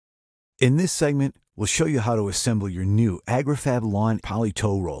In this segment, we'll show you how to assemble your new agri-fab lawn poly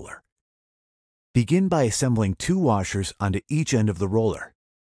tow roller. Begin by assembling 2 washers onto each end of the roller.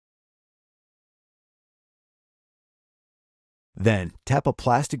 Then, tap a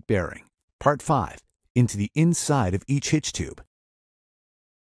plastic bearing, part 5, into the inside of each hitch tube.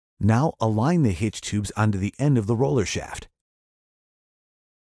 Now align the hitch tubes onto the end of the roller shaft.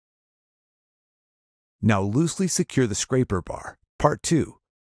 Now loosely secure the scraper bar, part 2,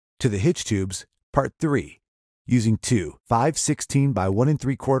 to the hitch tubes, part 3, using 2 5/16 by 1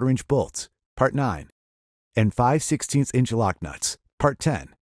 3/4 inch bolts, part 9, and 5/16 inch lock nuts, part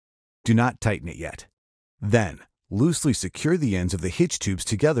 10. Do not tighten it yet. Then, loosely secure the ends of the hitch tubes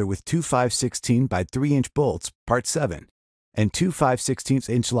together with 2 5/16 by 3 inch bolts, part 7, and 2 5/16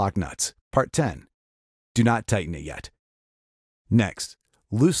 inch lock nuts, part 10. Do not tighten it yet. Next,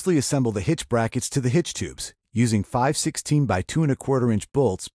 loosely assemble the hitch brackets to the hitch tubes, using 5/16 by 2 1/4 inch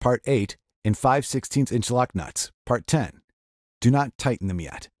bolts, part 8, and 5/16 inch lock nuts, part 10. Do not tighten them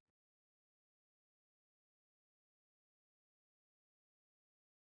yet.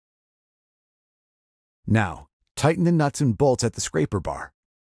 Now, tighten the nuts and bolts at the scraper bar.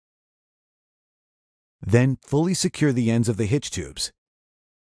 Then, fully secure the ends of the hitch tubes.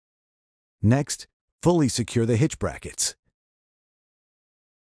 Next, fully secure the hitch brackets.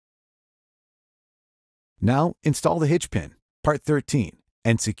 Now, install the hitch pin, part 13,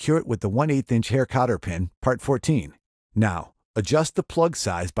 and secure it with the 1/8 inch hair cotter pin, part 14. Now, adjust the plug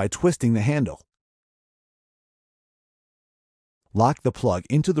size by twisting the handle. Lock the plug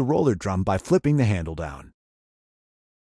into the roller drum by flipping the handle down.